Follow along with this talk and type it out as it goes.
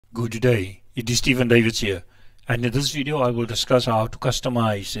Good day, it is Stephen Davids here, and in this video I will discuss how to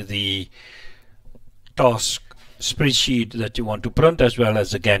customize the task spreadsheet that you want to print as well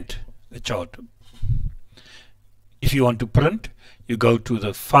as the Gantt chart. If you want to print, you go to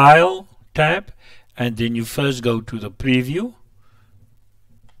the File tab and then you first go to the Preview,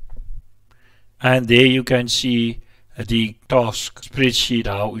 and there you can see the task spreadsheet,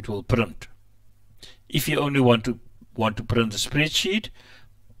 how it will print. If you only want to print the spreadsheet,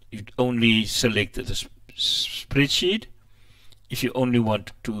 you only select the spreadsheet. If you only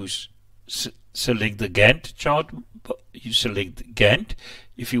want to select the Gantt chart, you select Gantt.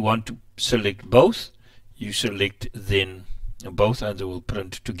 If you want to select both, you select then both, and they will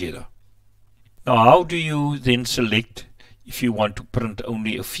print together. Now, how do you then select if you want to print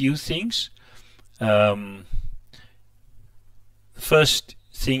only a few things? The first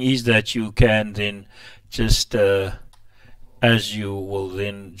thing is that you can then just as you will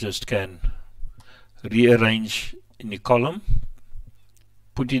then just can rearrange in the column,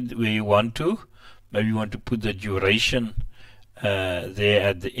 put it where you want to. Maybe you want to put the duration there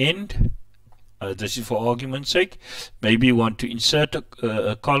at the end. This is for argument's sake. Maybe you want to insert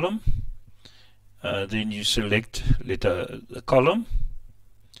a column. Then you select the column,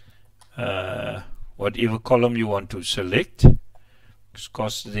 whatever column you want to select.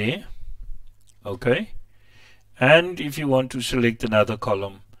 Cost there. Okay. And if you want to select another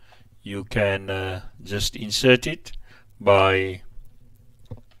column, you can just insert it by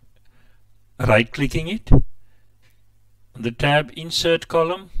right-clicking it on the tab Insert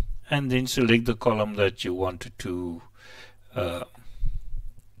Column, and then select the column that you wanted to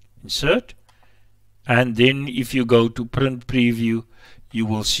insert. And then if you go to Print Preview, you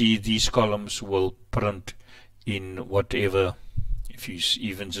will see these columns will print in whatever. If you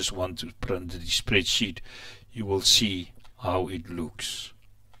even just want to print the spreadsheet, you will see how it looks.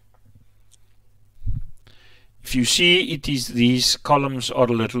 If you see these columns are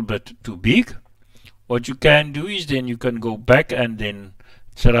a little bit too big, what you can do is then you can go back and then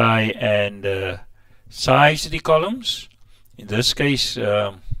try and size the columns. In this case,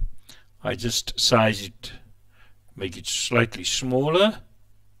 I just size it, make it slightly smaller.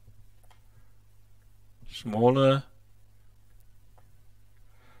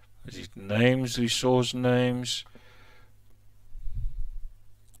 Names, resource names,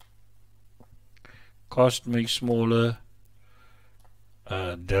 cost, make smaller,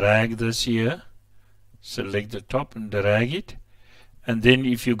 drag this here, select the top and drag it, and then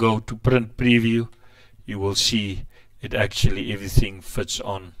if you go to Print Preview, you will see it actually everything fits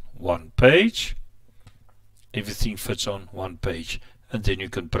on one page. Everything fits on one page, and then you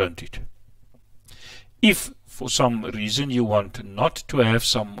can print it. If for some reason you want not to have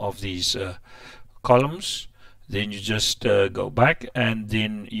some of these columns, then you just go back and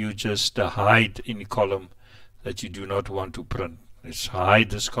then you just hide any column that you do not want to print. Let's hide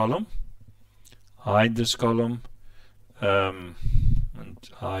this column, and hide this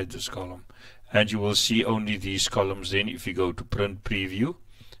column, and you will see only these columns. Then if you go to Print Preview,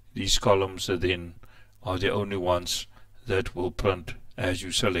 these columns are then the only ones that will print as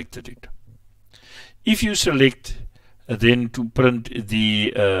you selected it. If you select then to print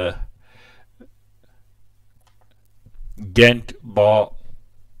the Gantt bar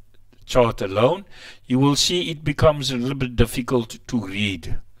chart alone, you will see it becomes a little bit difficult to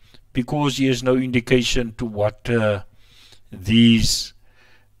read because there is no indication to what these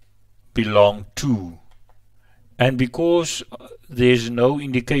belong to, and because there's no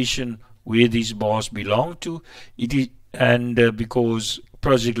indication where these bars belong to, it is, and because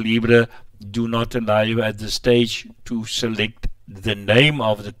ProjectLibre do not allow you at this stage to select the name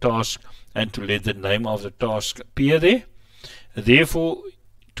of the task and to let the name of the task appear there. Therefore,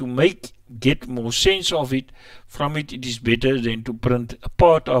 to get more sense of it, from it is better than to print a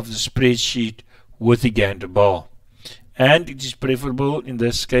part of the spreadsheet with the Gantt bar. And it is preferable in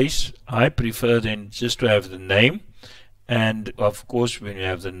this case, I prefer then just to have the name, and of course when you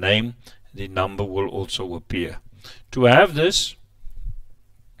have the name, the number will also appear. To have this,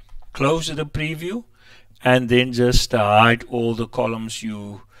 close the preview and then just hide all the columns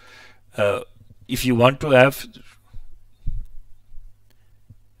you if you want to have,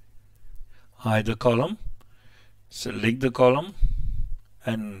 hide the column, select the column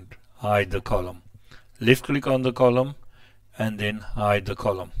and hide the column, left click on the column and then hide the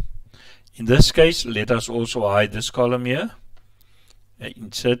column. In this case, let us also hide this column here.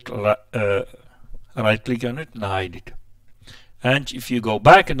 Insert, right click on it and hide it. And if you go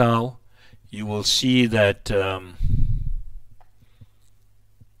back now, you will see that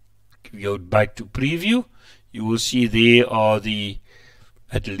if you go back to preview, you will see there are the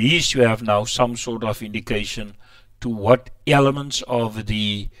at least you have now some sort of indication to what elements of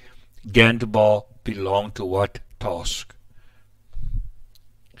the Gantt bar belong to what task.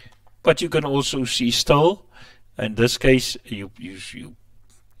 But you can also see still, in this case, you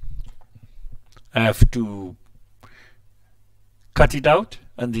have to cut it out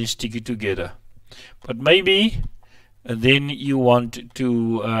and then stick it together. But maybe then you want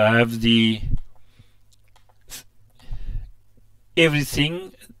to have the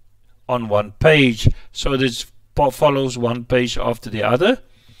everything on one page, so this follows one page after the other.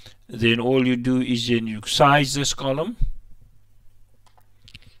 Then all you do is then you size this column.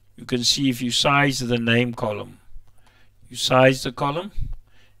 You can see if you size the name column, you size the column,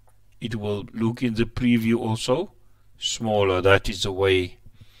 it will look in the preview also smaller. That is the way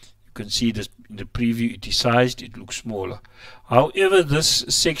you can see this in the preview. It is sized, it looks smaller. However, this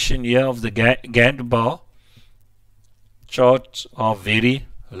section here of the Gantt bar charts are very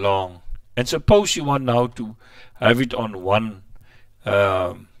long, and suppose you want now to have it on one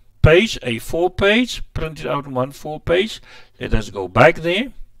page, a 4-page, print it out on one 4-page. Let us go back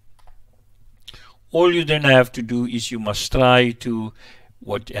there. All you then have to do is you must try to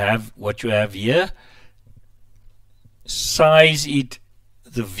what you have here, size it,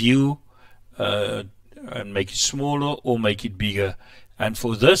 the view, and make it smaller or make it bigger. And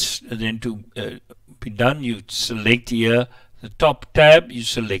for this then to be done, you select here the top tab, you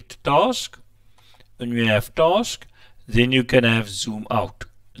select task. When you have task, then you can have zoom out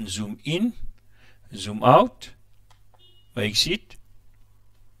and zoom in, zoom out, makes it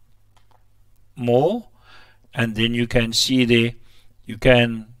more, and then you can see there, you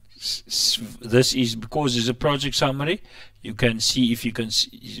can, this is because it's a project summary, you can see, if you can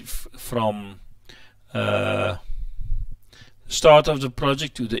see from start of the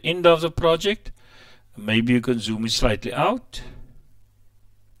project to the end of the project. Maybe you can zoom it slightly out.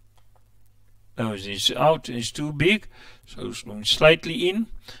 No, it's out, it's too big, so zoom slightly in.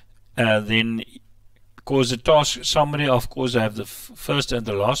 Then, because the task summary, of course, I have the first and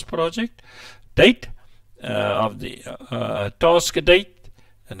the last project date of the task date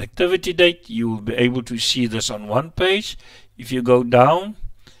and activity date. You will be able to see this on one page. If you go down,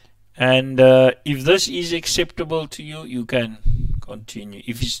 and if this is acceptable to you, you can continue.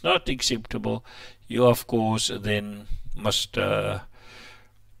 If it's not acceptable, you of course then must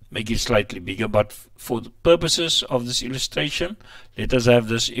make it slightly bigger. But for the purposes of this illustration, let us have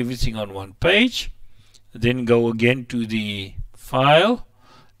this everything on one page. Then go again to the file,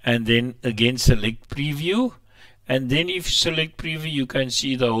 and then again select preview, and then if you select preview, you can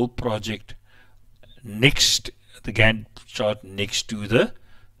see the whole project next, the Gantt chart next to the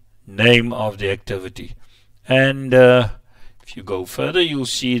name of the activity. And if you go further, you'll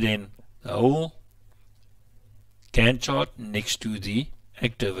see then the whole Gantt chart next to the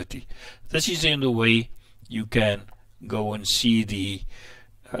activity. This is in the way you can go and see the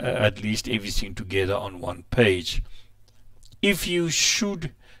at least everything together on one page. If you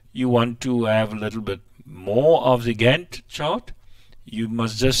want to have a little bit more of the Gantt chart, you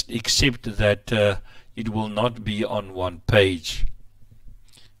must just accept that it will not be on one page,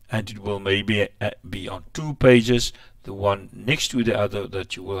 and it will maybe be on 2 pages, the one next to the other,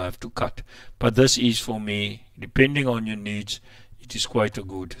 that you will have to cut. But this is, for me, depending on your needs, it is quite a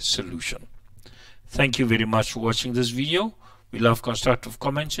good solution. Thank you very much for watching this video. We love constructive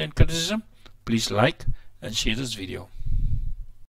comments and criticism. Please like and share this video.